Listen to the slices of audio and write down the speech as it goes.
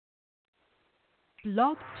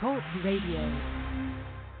Blog Talk Radio.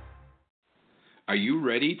 Are you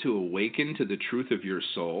ready to awaken to the truth of your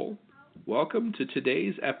soul? Welcome to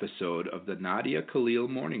today's episode of the Nadia Khalil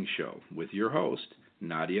Morning Show with your host,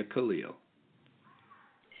 Nadia Khalil.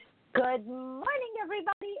 Good morning,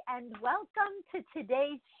 everybody, and welcome to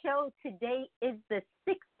today's show. Today is the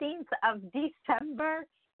 16th of December.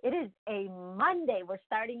 It is a Monday. We're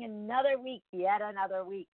starting another week, yet another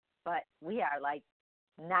week, but we are like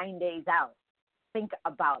 9 days out. Think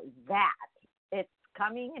about that. It's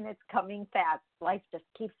coming and it's coming fast. Life just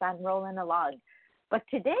keeps on rolling along. But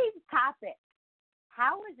today's topic,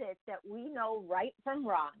 how is it that we know right from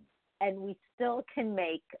wrong and we still can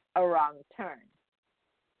make a wrong turn?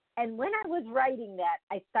 And when I was writing that,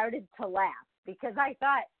 I started to laugh because I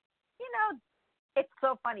thought, it's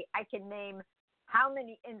so funny. I can name how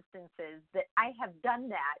many instances that I have done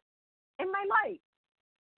that in my life.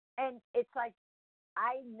 And it's like,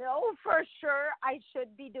 I know for sure I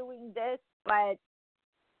should be doing this, but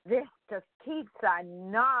this just keeps on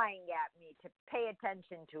gnawing at me to pay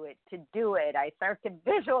attention to it, to do it. I start to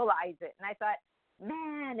visualize it. And I thought,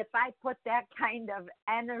 man, if I put that kind of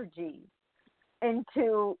energy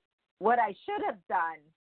into what I should have done,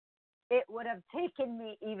 it would have taken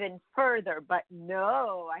me even further. But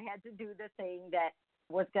no, I had to do the thing that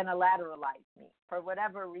was going to lateralize me for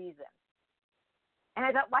whatever reason. And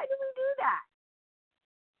I thought, why do we do that?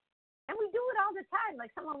 And we do it all the time.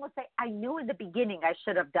 Like someone will say, I knew in the beginning I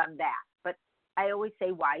should have done that. But I always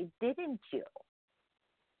say, why didn't you?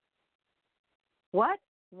 What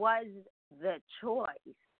was the choice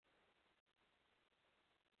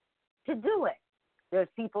to do it? There's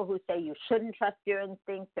people who say you shouldn't trust your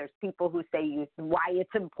instincts. There's people who say why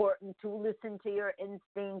it's important to listen to your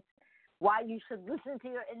instincts, why you should listen to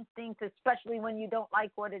your instincts, especially when you don't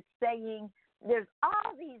like what it's saying. There's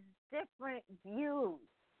all these different views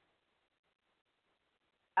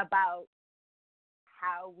about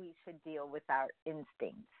how we should deal with our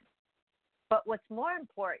instincts. But what's more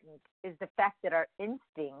important is the fact that our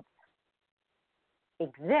instincts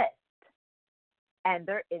exist and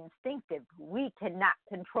they're instinctive. We cannot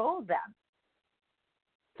control them.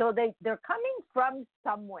 So they're coming from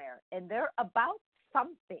somewhere and they're about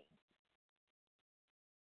something.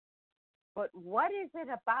 But what is it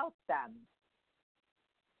about them?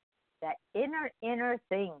 That inner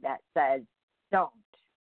thing that says, don't,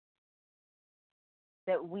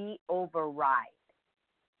 that we override.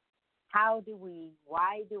 Why do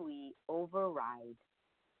we override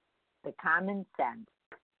the common sense,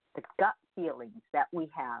 the gut feelings that we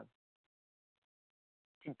have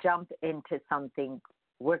to jump into something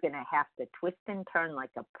we're going to have to twist and turn like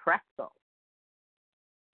a pretzel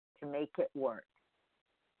to make it work?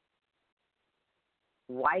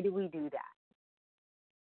 Why do we do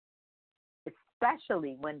that?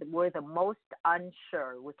 Especially when we're the most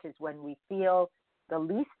unsure, which is when we feel the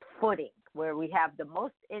least footing, where we have the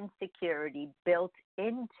most insecurity built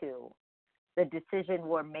into the decision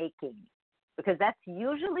we're making. Because that's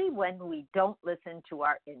usually when we don't listen to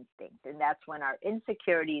our instinct. And that's when our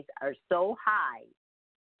insecurities are so high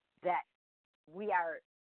that we are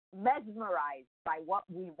mesmerized by what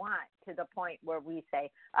we want to the point where we say,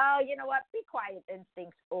 oh, you know what, be quiet,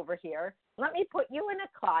 instincts over here. Let me put you in a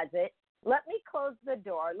closet. Let me close the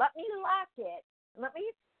door. Let me lock it. Let me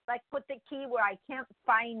put the key where I can't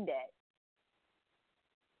find it.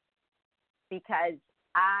 Because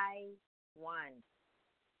I want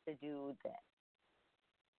to do this.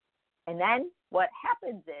 And then what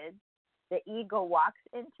happens is the ego walks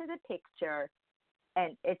into the picture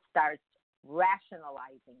and it starts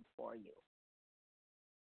rationalizing for you.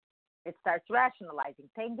 It starts rationalizing,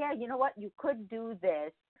 saying, yeah, you know what, you could do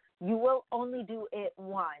this. You will only do it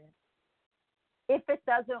once. If it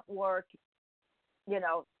doesn't work,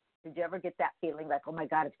 did you ever get that feeling like, oh my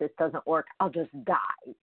God, if this doesn't work, I'll just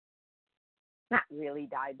die? Not really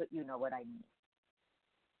die, but you know what I mean.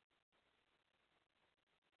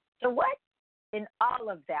 So what in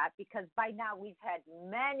all of that, because by now we've had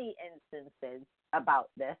many instances about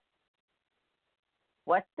this,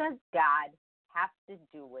 what does God have to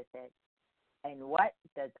do with it? And what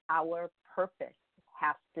does our purpose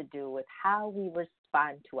have to do with how we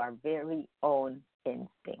respond to our very own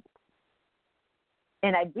instincts?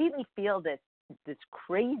 And I really feel this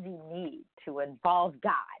crazy need to involve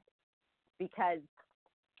God, because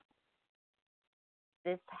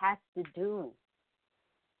this has to do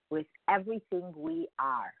with everything we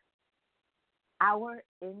are. Our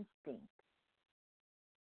instincts,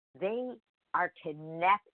 they are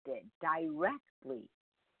connected directly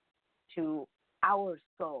to our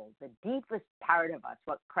soul, the deepest part of us,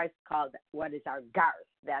 what Christ called, what is our garth.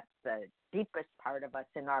 That's the deepest part of us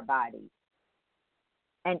in our body.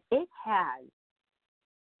 And it has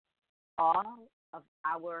all of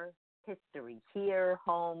our history, here,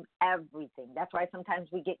 home, everything. That's why sometimes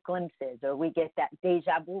we get glimpses or we get that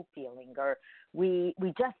deja vu feeling, or we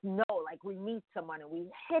just know, like we meet someone and we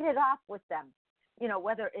hit it off with them. You know,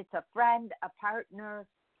 whether it's a friend, a partner,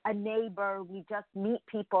 a neighbor, we just meet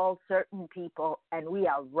people, certain people, and we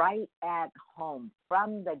are right at home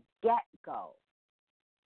from the get-go.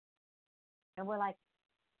 And we're like,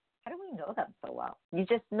 how do we know them so well? You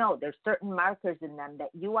just know there's certain markers in them that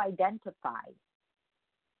you identify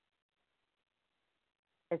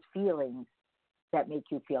as feelings that make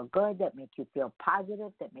you feel good, that make you feel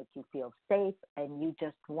positive, that make you feel safe, and you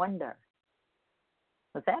just wonder,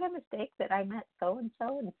 was that a mistake that I met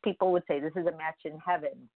so-and-so? And people would say, this is a match in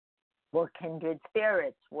heaven. We're kindred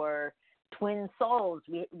spirits. We're twin souls.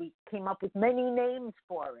 We came up with many names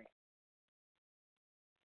for it.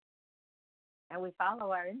 And we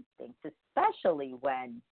follow our instincts, especially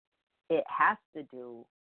when it has to do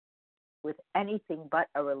with anything but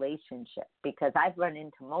a relationship, because I've run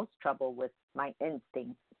into most trouble with my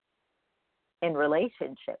instincts in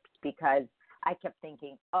relationships, because I kept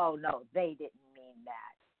thinking, oh, no, they didn't mean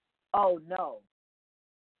that. Oh, no,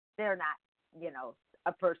 they're not,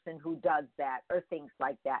 a person who does that, or things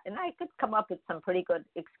like that. And I could come up with some pretty good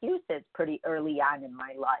excuses pretty early on in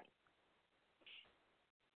my life.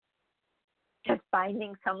 Just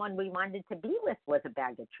finding someone we wanted to be with was a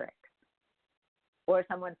bag of tricks. Or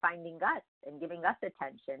someone finding us and giving us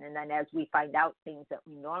attention. And then as we find out things that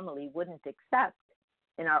we normally wouldn't accept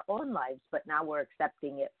in our own lives, but now we're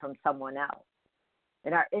accepting it from someone else.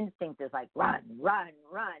 And our instinct is like, run, run,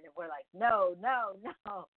 run. And we're like, no, no,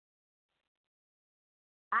 no.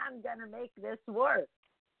 I'm going to make this work.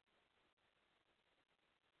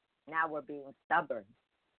 Now we're being stubborn.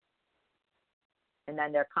 And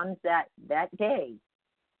then there comes that day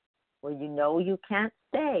where you can't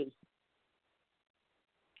stay.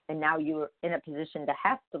 And now you're in a position to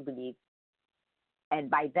have to leave. And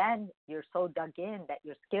by then, you're so dug in that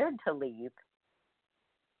you're scared to leave.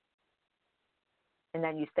 And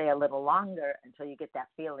then you stay a little longer until you get that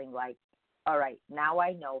feeling like, all right, now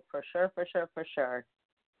I know for sure,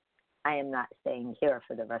 I am not staying here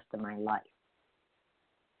for the rest of my life.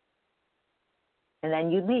 And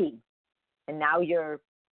then you leave. And now you're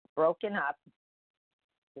broken up.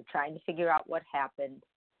 You're trying to figure out what happened.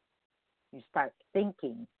 You start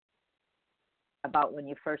thinking about when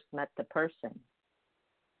you first met the person.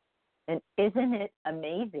 And isn't it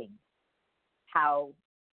amazing how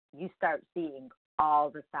you start seeing all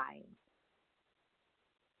the signs?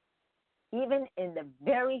 Even in the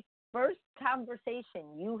very first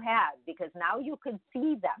conversation you had, because now you can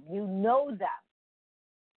see them, you know them.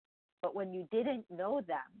 But when you didn't know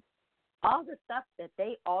them, all the stuff that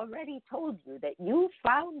they already told you that you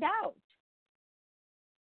found out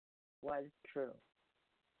was true.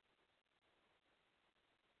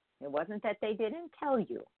 It wasn't that they didn't tell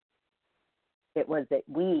you. It was that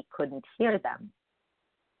we couldn't hear them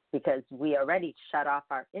because we already shut off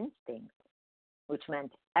our instincts, which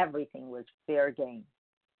meant everything was fair game.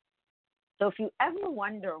 So if you ever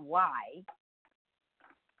wonder why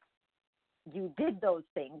you did those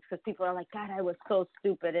things, because people are like, God, I was so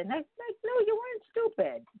stupid. And I'm like, no, you weren't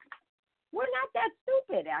stupid. We're not that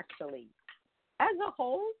stupid, actually. As a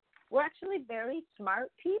whole, we're actually very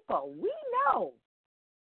smart people. We know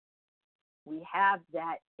we have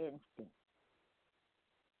that instinct.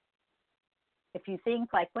 If you think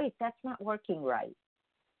like, wait, that's not working right,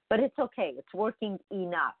 but it's okay. It's working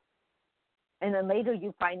enough. And then later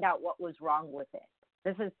you find out what was wrong with it.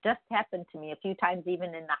 This has just happened to me a few times,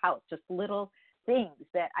 even in the house, just little things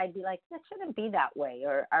that I'd be like, that shouldn't be that way.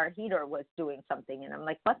 Or our heater was doing something. And I'm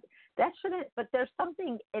like, but that shouldn't, but there's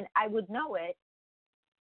something, and I would know it.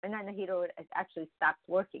 And then the heater would actually stop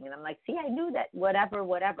working. And I'm like, see, I knew that whatever.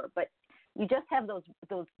 But you just have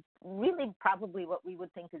those really probably what we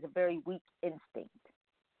would think is a very weak instinct.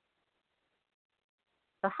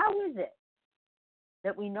 So how is it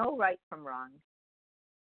that we know right from wrong,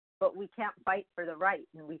 but we can't fight for the right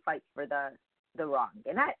and we fight for the wrong?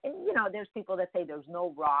 And there's people that say there's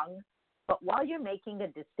no wrong, but while you're making a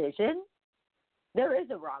decision, there is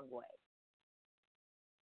a wrong way.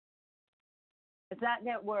 It's not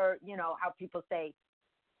that we're, how people say,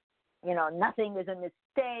 nothing is a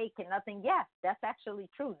mistake and nothing. Yes, that's actually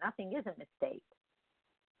true. Nothing is a mistake.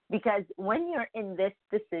 Because when you're in this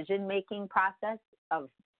decision-making process of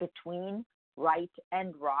between right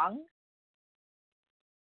and wrong,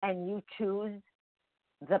 and you choose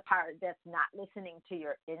the part that's not listening to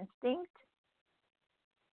your instinct,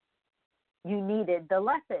 you needed the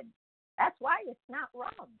lesson. That's why it's not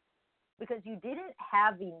wrong. Because you didn't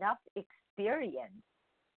have enough experience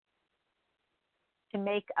to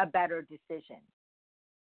make a better decision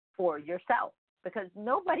for yourself, because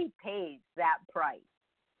nobody pays that price.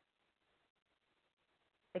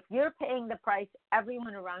 If you're paying the price,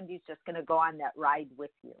 everyone around you is just going to go on that ride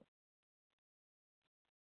with you.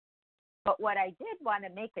 But what I did want to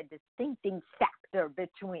make a distincting factor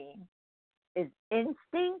between is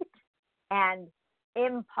instinct and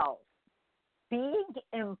impulse. Being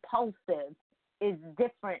impulsive is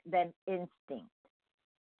different than instinct.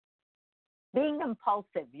 Being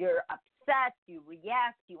impulsive, you're upset, you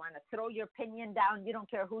react, you want to throw your opinion down, you don't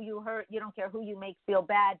care who you hurt, you don't care who you make feel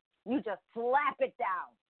bad, you just slap it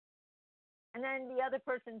down. And then the other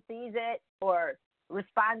person sees it or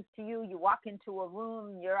responds to you, you walk into a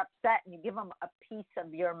room, you're upset, and you give them a piece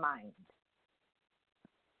of your mind.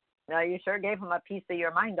 Now, you sure gave them a piece of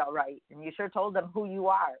your mind, all right, and you sure told them who you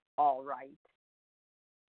are, all right.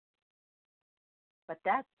 But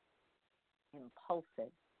that's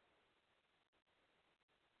impulsive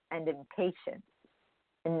and impatient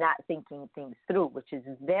and not thinking things through, which is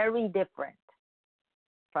very different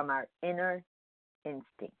from our inner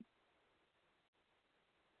instinct.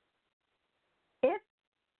 If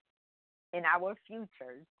in our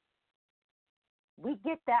futures we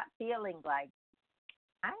get that feeling like,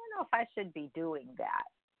 I don't know if I should be doing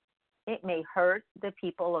that, it may hurt the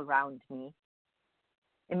people around me.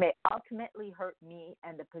 It may ultimately hurt me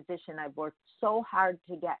and the position I've worked so hard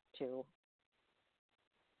to get to.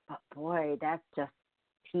 But boy, that's just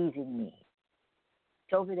teasing me.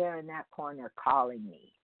 It's over there in that corner calling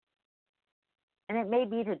me. And it may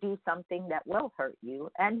be to do something that will hurt you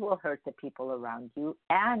and will hurt the people around you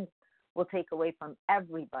and will take away from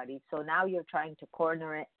everybody. So now you're trying to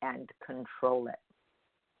corner it and control it.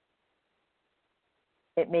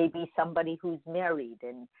 It may be somebody who's married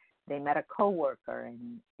and they met a coworker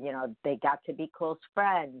and, you know, they got to be close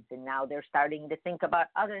friends and now they're starting to think about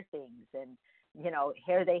other things. And, you know,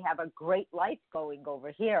 here they have a great life going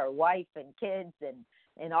over here, wife and kids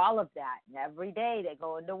and all of that. And every day they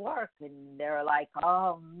go into work and they're like,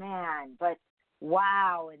 oh, man, but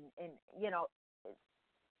wow. And you know,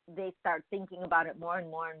 they start thinking about it more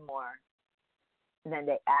and more and more. And then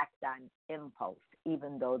they act on impulse,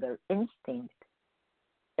 even though their instinct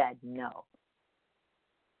said no.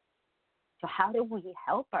 So how do we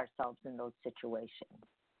help ourselves in those situations?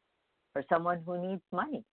 For someone who needs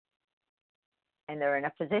money and they're in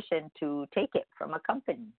a position to take it from a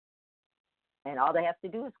company, and all they have to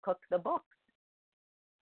do is cook the books.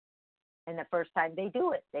 And the first time they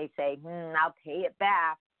do it, they say, I'll pay it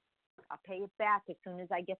back. I'll pay it back as soon as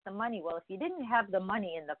I get the money. Well, if you didn't have the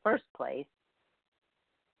money in the first place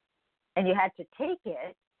and you had to take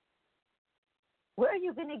it, where are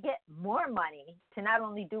you going to get more money to not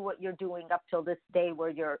only do what you're doing up till this day where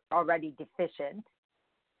you're already deficient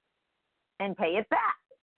and pay it back?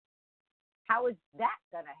 How is that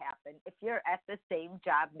going to happen if you're at the same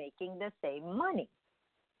job making the same money?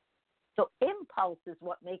 So impulse is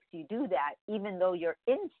what makes you do that, even though your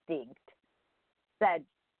instinct said,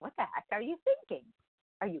 what the heck are you thinking?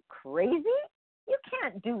 Are you crazy? You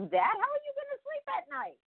can't do that. How are you going to sleep at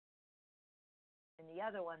night? And the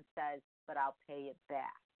other one says, but I'll pay it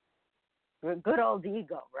back. Good old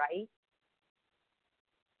ego, right?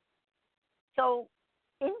 So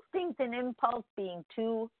instinct and impulse being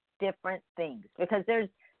two different things, because there's,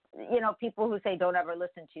 you know, people who say don't ever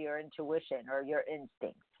listen to your intuition or your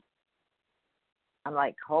instincts. I'm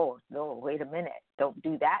like, oh, no, wait a minute. Don't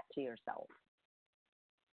do that to yourself.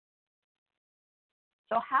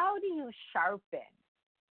 So how do you sharpen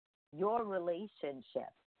your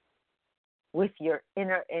relationship with your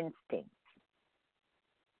inner instincts?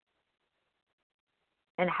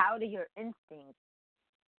 And how do your instincts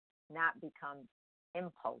not become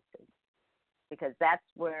impulses? Because that's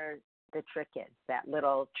where the trick is, that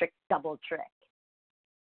little trick, double trick,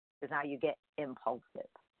 is how you get impulsive.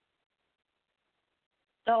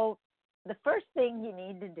 So the first thing you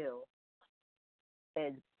need to do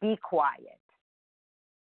is be quiet.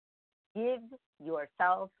 Give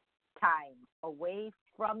yourself time away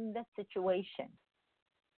from the situation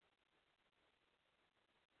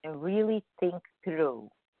and really think through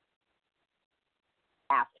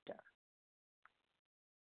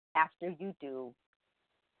after you do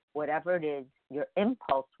whatever it is your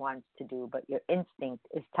impulse wants to do, but your instinct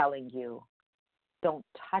is telling you, don't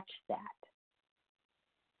touch that.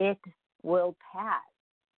 It will pass.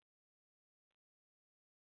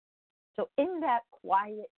 So in that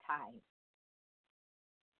quiet time,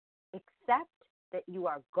 accept that you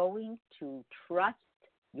are going to trust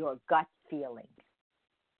your gut feeling.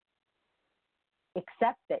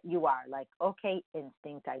 Accept that you are like, okay,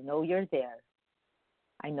 instinct, I know you're there.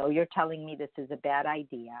 I know you're telling me this is a bad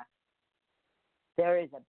idea. there is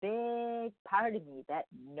a big part of me that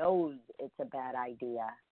knows it's a bad idea.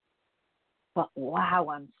 But wow,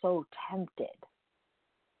 I'm so tempted.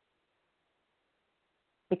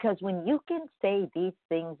 Because when you can say these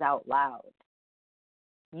things out loud,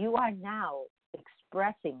 you are now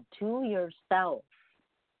expressing to yourself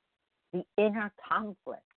the inner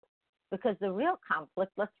conflict. Because the real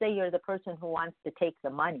conflict, let's say you're the person who wants to take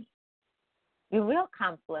the money. Your real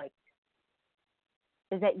conflict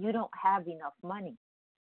is that you don't have enough money.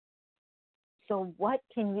 So what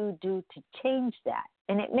can you do to change that?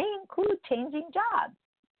 And it may include changing jobs,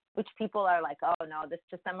 which people are like, oh, no,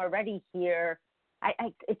 I'm already here.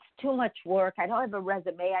 It's too much work. I don't have a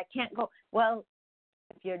resume. I can't go. Well,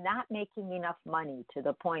 if you're not making enough money to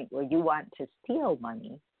the point where you want to steal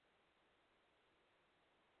money,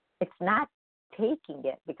 it's not taking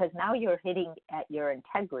it, because now you're hitting at your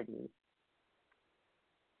integrity.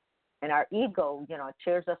 And our ego,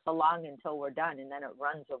 cheers us along until we're done, and then it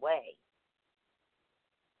runs away.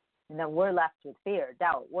 And then we're left with fear,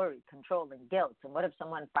 doubt, worry, control, and guilt. And what if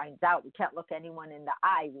someone finds out? We can't look anyone in the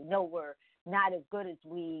eye. We know we're not as good as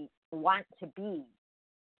we want to be.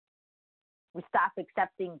 We stop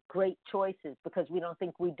accepting great choices because we don't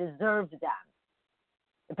think we deserve them.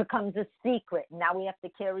 It becomes a secret. Now we have to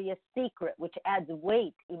carry a secret, which adds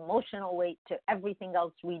weight, emotional weight, to everything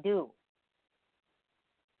else we do.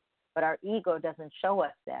 But our ego doesn't show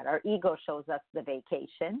us that. Our ego shows us the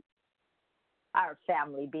vacation, our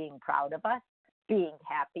family being proud of us, being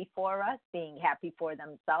happy for us, being happy for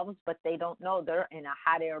themselves, but they don't know they're in a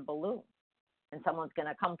hot air balloon. And someone's going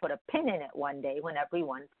to come put a pin in it one day when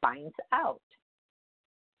everyone finds out.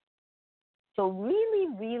 So really,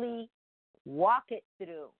 really walk it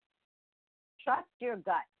through. Trust your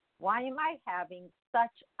gut. Why am I having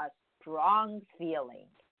such a strong feeling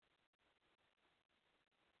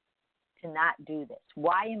to not do this?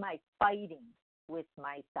 Why am I fighting with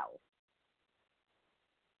myself?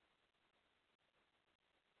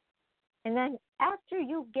 And then after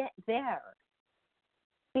you get there,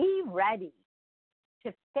 be ready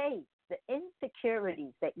to face the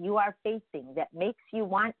insecurities that you are facing that makes you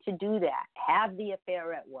want to do that. Have the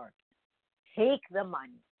affair at work. Take the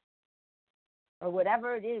money. Or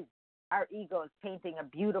whatever it is our ego is painting a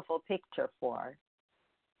beautiful picture for.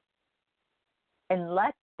 And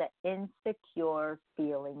let the insecure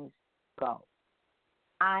feelings go.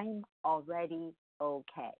 I'm already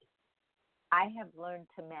okay. I have learned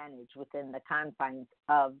to manage within the confines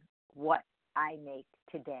of what I make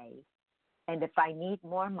today. And if I need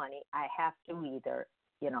more money, I have to either,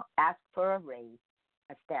 ask for a raise,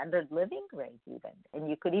 a standard living raise even. And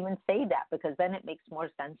you could even say that, because then it makes more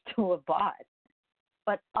sense to a boss.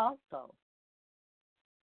 But also,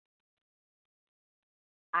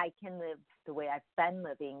 I can live the way I've been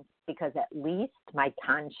living because at least my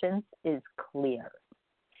conscience is clear.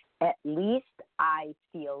 At least I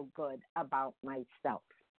feel good about myself.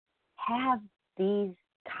 Have these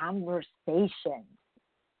conversations.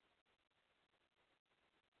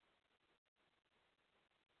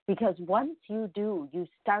 Because once you do, you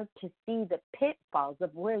start to see the pitfalls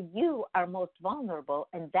of where you are most vulnerable,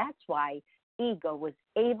 and that's why ego was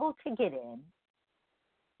able to get in,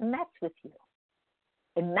 mess with you,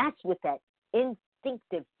 and mess with that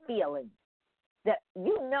instinctive feeling that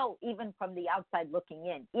even from the outside looking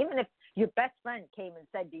in, even if your best friend came and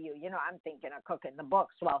said to you, I'm thinking of cooking the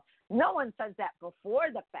books. Well, no one says that before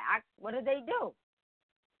the fact. What do?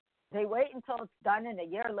 They wait until it's done, and a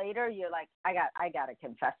year later, you're like, I got to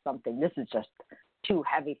confess something. This is just too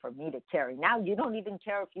heavy for me to carry. Now you don't even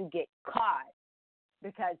care if you get caught,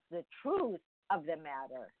 because the truth of the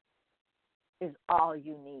matter is all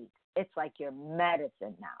you need. It's like your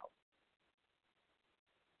medicine now.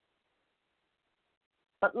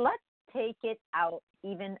 But let's take it out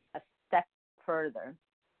even a step further.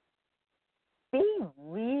 Be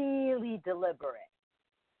really deliberate,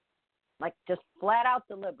 like just flat out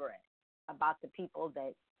deliberate about the people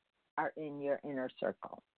that are in your inner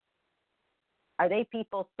circle. Are they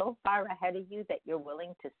people so far ahead of you that you're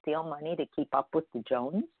willing to steal money to keep up with the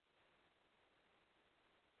Jones?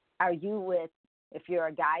 Are you with, if you're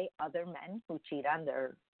a guy, other men who cheat on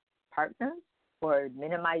their partners or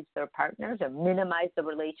minimize their partners or minimize the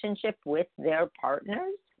relationship with their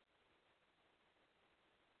partners?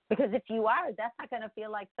 Because if you are, that's not going to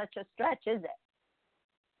feel like such a stretch, is it?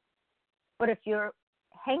 But if you're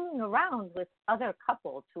hanging around with other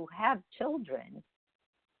couples who have children,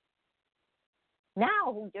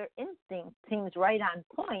 now your instinct seems right on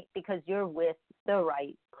point because you're with the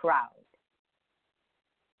right crowd.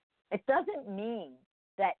 It doesn't mean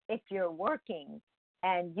that if you're working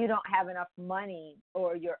and you don't have enough money,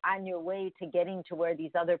 or you're on your way to getting to where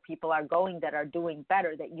these other people are going that are doing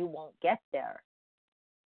better, that you won't get there.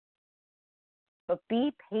 But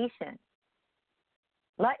be patient.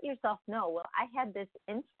 Let yourself know, well, I had this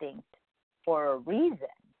instinct for a reason.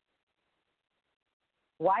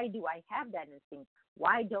 Why do I have that instinct?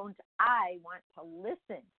 Why don't I want to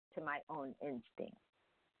listen to my own instinct?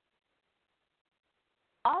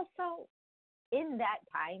 Also, in that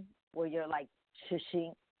time where you're like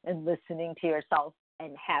shushing and listening to yourself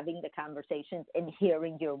and having the conversations and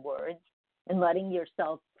hearing your words and letting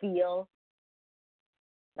yourself feel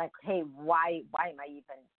like, hey, why am I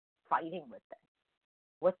even fighting with this?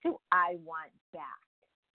 What do I want back?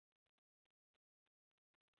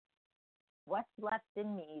 What's left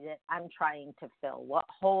in me that I'm trying to fill? What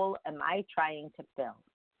hole am I trying to fill?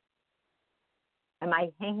 Am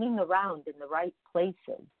I hanging around in the right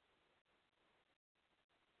places?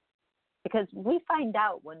 Because we find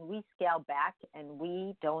out when we scale back and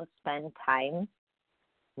we don't spend time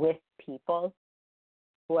with people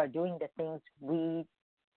who are doing the things we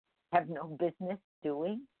have no business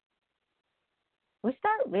doing, we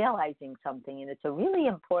start realizing something, and it's a really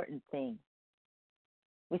important thing.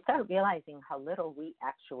 We start realizing how little we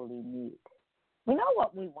actually need. We know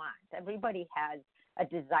what we want. Everybody has a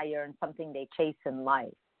desire and something they chase in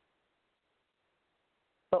life.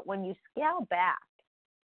 But when you scale back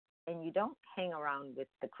and you don't hang around with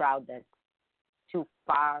the crowd that's too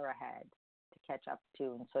far ahead to catch up to,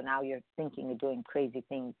 and so now you're thinking of doing crazy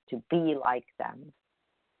things to be like them,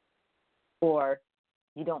 or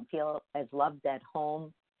you don't feel as loved at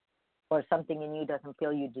home, or something in you doesn't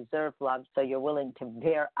feel you deserve love, so you're willing to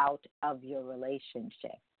veer out of your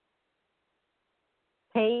relationship.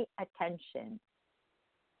 Pay attention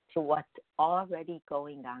to what's already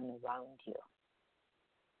going on around you.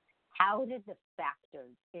 How did the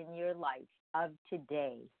factors in your life of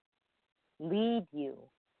today lead you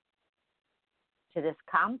to this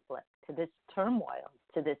conflict, to this turmoil,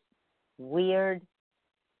 to this weird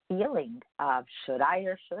feeling of should I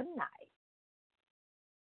or shouldn't I?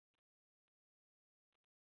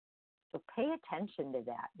 So pay attention to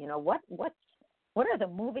that. You know, what are the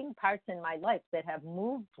moving parts in my life that have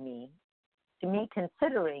moved me to me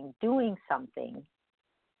considering doing something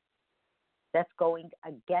that's going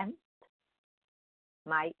against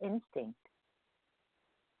my instinct?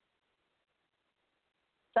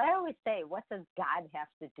 So I always say, what does God have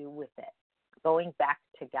to do with it? Going back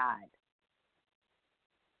to God.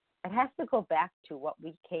 It has to go back to what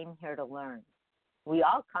we came here to learn. We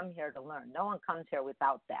all come here to learn. No one comes here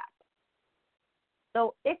without that.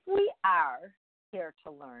 So if we are here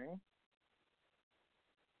to learn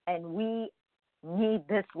and we need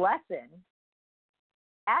this lesson,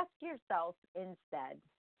 ask yourself instead,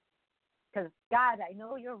 because God, I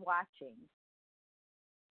know you're watching,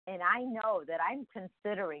 and I know that I'm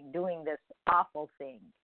considering doing this awful thing.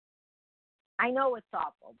 I know it's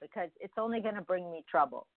awful because it's only going to bring me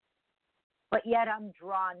trouble, but yet I'm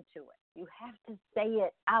drawn to it. You have to say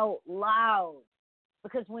it out loud.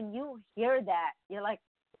 Because when you hear that, you're like,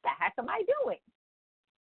 what the heck am I doing?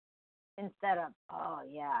 Instead of, oh,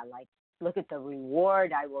 yeah, like, look at the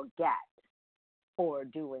reward I will get for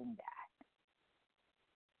doing that.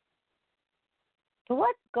 So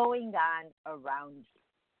what's going on around you?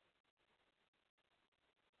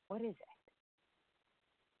 What is it?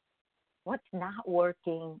 What's not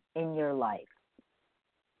working in your life?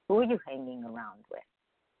 Who are you hanging around with?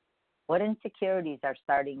 What insecurities are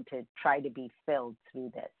starting to try to be filled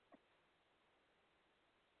through this?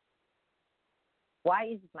 Why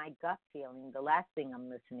is my gut feeling the last thing I'm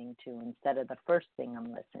listening to instead of the first thing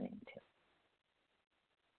I'm listening to?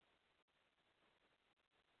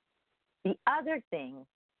 The other thing,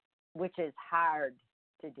 which is hard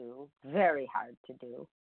to do, very hard to do,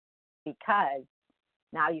 because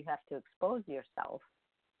now you have to expose yourself,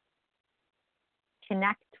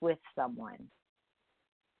 connect with someone.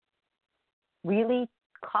 Really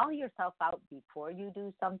call yourself out before you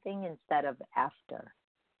do something instead of after.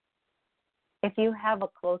 If you have a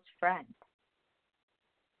close friend,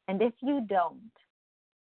 and if you don't,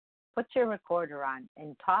 put your recorder on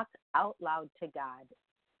and talk out loud to God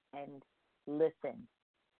and listen.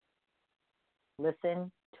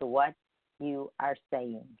 Listen to what you are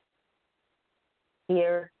saying.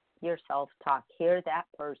 Hear yourself talk. Hear that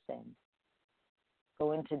person.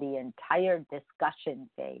 Go into the entire discussion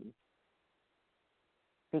phase.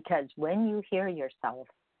 Because when you hear yourself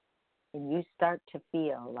and you start to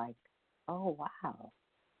feel like, oh, wow,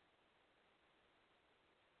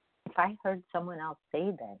 if I heard someone else say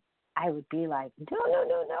this, I would be like,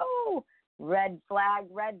 no. Red flag,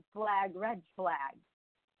 red flag, red flag.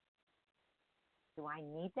 Do I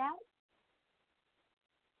need that?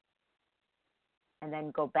 And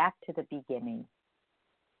then go back to the beginning.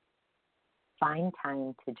 Find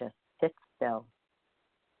time to just sit still,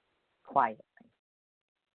 quietly.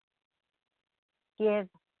 Give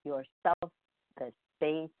yourself the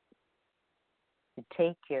space to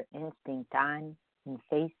take your instinct on and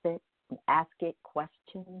face it and ask it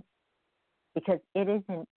questions, because it is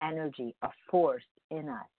an energy, a force in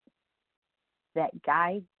us that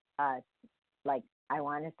guides us, like I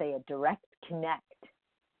want to say, a direct connect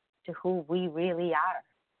to who we really are.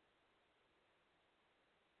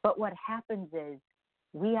 But what happens is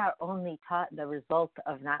we are only taught the result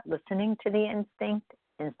of not listening to the instinct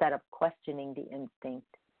instead of questioning the instinct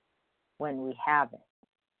when we have it.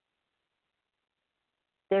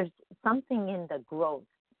 There's something in the growth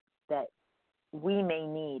that we may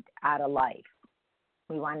need out of life.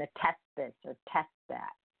 We want to test this or test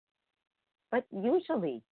that. But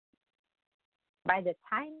usually, by the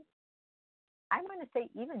time, I want to say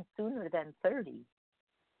even sooner than 30,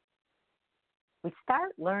 we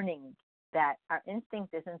start learning that our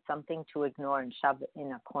instinct isn't something to ignore and shove it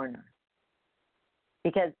in a corner.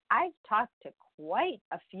 Because I've talked to quite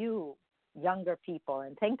a few younger people,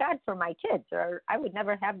 and thank God for my kids, or I would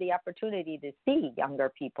never have the opportunity to see younger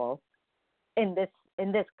people in this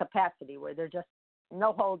capacity where they're just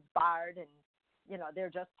no holds barred, and they're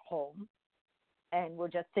just home and we're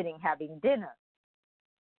just sitting having dinner.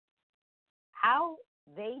 How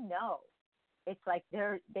they know, it's like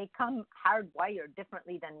they come hardwired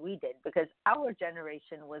differently than we did, because our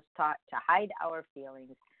generation was taught to hide our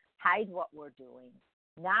feelings, hide what we're doing,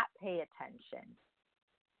 not pay attention,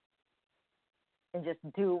 and just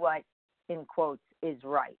do what, in quotes, is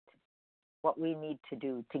right, what we need to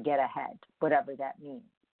do to get ahead, whatever that means.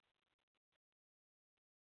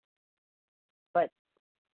 But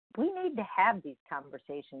we need to have these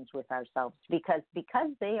conversations with ourselves, because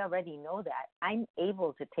they already know that, I'm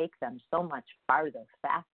able to take them so much farther,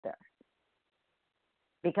 faster,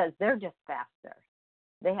 because they're just faster.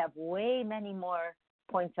 They have way many more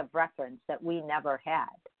points of reference that we never had.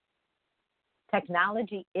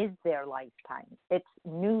 Technology is their lifetime. It's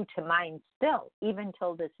new to mine still, even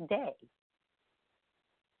till this day.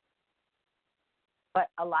 But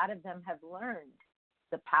a lot of them have learned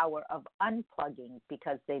the power of unplugging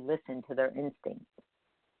because they listen to their instincts.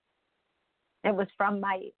 It was from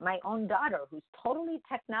my own daughter, who's totally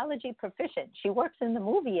technology proficient. She works in the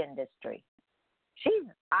movie industry. She's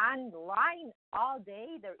online all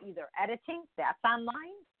day. They're either editing, that's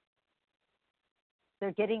online.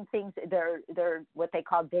 They're getting things, they're what they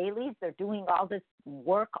call dailies. They're doing all this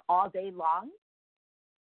work all day long.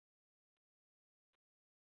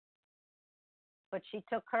 But she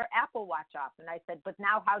took her Apple Watch off, and I said, but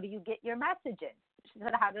now how do you get your messages? She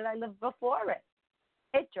said, how did I live before it?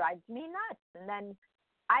 It drives me nuts. And then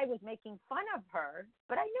I was making fun of her,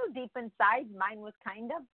 but I knew deep inside mine was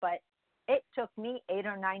kind of, but it took me 8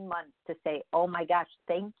 or 9 months to say, oh my gosh,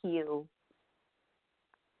 thank you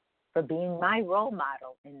for being my role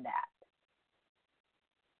model in that.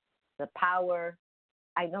 The power,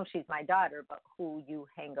 I know she's my daughter, but who you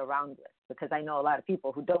hang around with, because I know a lot of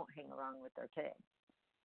people who don't hang around with their kids.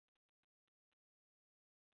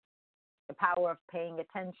 The power of paying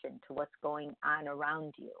attention to what's going on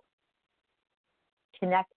around you.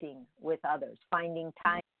 Connecting with others, finding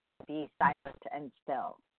time to be silent and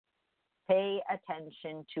still. Pay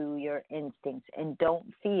attention to your instincts and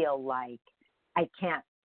don't feel like I can't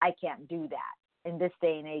do that. In this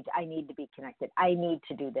day and age, I need to be connected. I need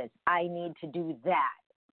to do this. I need to do that.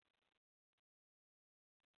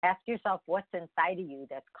 Ask yourself what's inside of you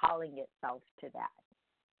that's calling itself to that.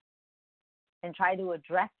 And try to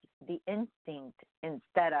address the instinct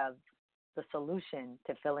instead of the solution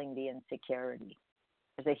to filling the insecurity.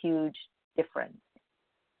 There's a huge difference.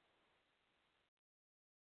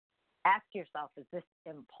 Ask yourself, is this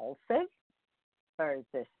impulsive or is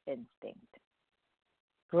this instinct?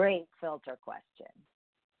 Great filter question.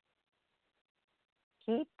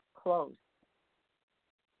 Keep close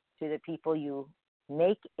to the people you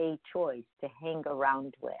make a choice to hang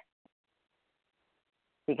around with,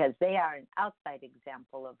 because they are an outside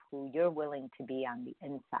example of who you're willing to be on the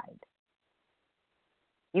inside.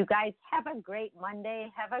 You guys have a great Monday.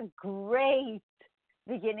 Have a great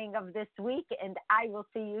beginning of this week, and I will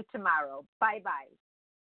see you tomorrow. Bye-bye.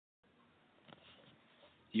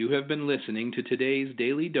 You have been listening to today's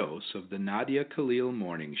daily dose of the Nadia Khalil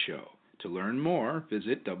Morning Show. To learn more,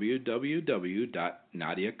 visit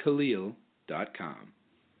www.nadiakhalil.com.